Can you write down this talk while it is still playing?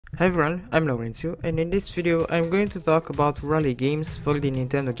Hi everyone, I'm Laurencio, and in this video I'm going to talk about rally games for the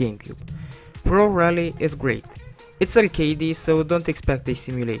Nintendo GameCube. Pro Rally is great. It's arcadey, so don't expect a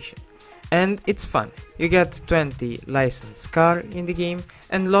simulation. And it's fun. You get 20 licensed cars in the game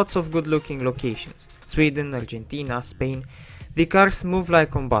and lots of good looking locations. Sweden, Argentina, Spain. The cars move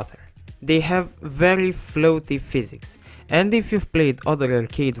like on butter. They have very floaty physics, and if you've played other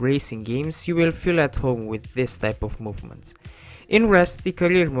arcade racing games you will feel at home with this type of movements. In Rest, the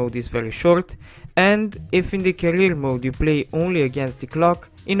career mode is very short, and if in the career mode you play only against the clock,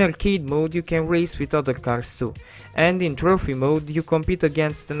 in arcade mode you can race with other cars too, and in trophy mode you compete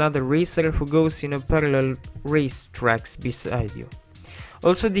against another racer who goes in a parallel race tracks beside you.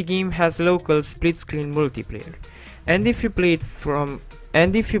 Also, the game has local split-screen multiplayer, and if you play from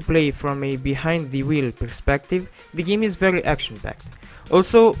a behind the wheel perspective, the game is very action-packed.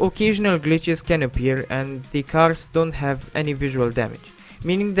 Also, occasional glitches can appear and the cars don't have any visual damage,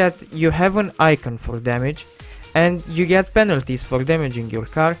 meaning that you have an icon for damage and you get penalties for damaging your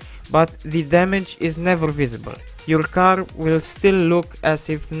car, but the damage is never visible. Your car will still look as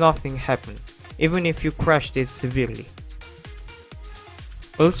if nothing happened, even if you crashed it severely.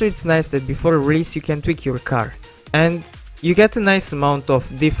 Also, it's nice that before a race you can tweak your car, and you get a nice amount of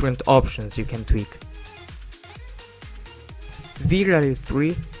different options you can tweak. V-Rally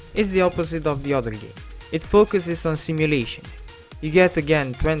 3 is the opposite of the other game. It focuses on simulation. You get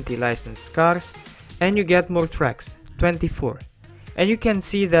again 20 licensed cars and you get more tracks, 24. And you can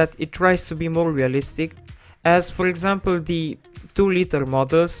see that it tries to be more realistic, as for example the 2-liter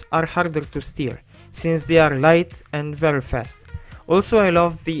models are harder to steer since they are light and very fast. Also, I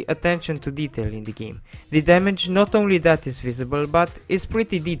love the attention to detail in the game. The damage, not only that is visible, but is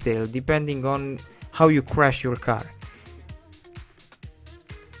pretty detailed depending on how you crash your car.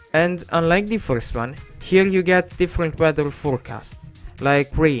 And unlike the first one, here you get different weather forecasts,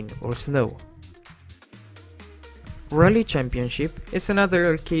 like rain or snow. Rally Championship is another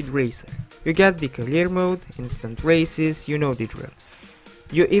arcade racer. You get the career mode, instant races, you know the drill.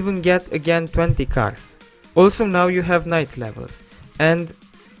 You even get again 20 cars. Also, now you have night levels, and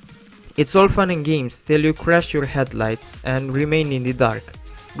it's all fun and games till you crash your headlights and remain in the dark.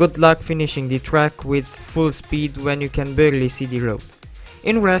 Good luck finishing the track with full speed when you can barely see the road.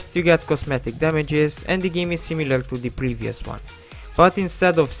 In Rest you get cosmetic damages and the game is similar to the previous one, but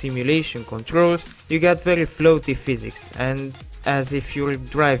instead of simulation controls you get very floaty physics and as if you're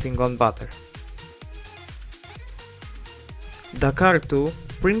driving on butter. Dakar 2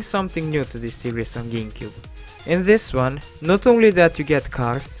 brings something new to this series on GameCube. In this one, not only that you get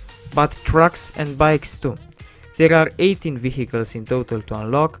cars, but trucks and bikes too. There are 18 vehicles in total to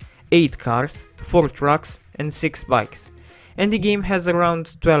unlock, 8 cars, 4 trucks and 6 bikes. And the game has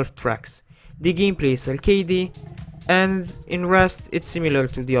around 12 tracks. The gameplay is arcadey, and in Rest it's similar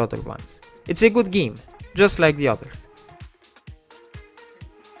to the other ones. It's a good game, just like the others.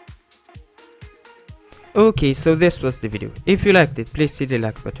 Okay, so this was the video. If you liked it, please hit the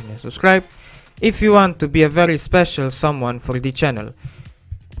like button and subscribe. If you want to be a very special someone for the channel,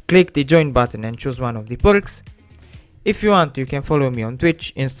 click the join button and choose one of the perks. If you want, you can follow me on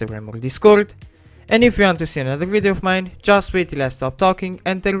Twitch, Instagram or Discord. And if you want to see another video of mine, just wait till I stop talking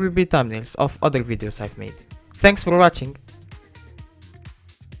and there will be thumbnails of other videos I've made. Thanks for watching.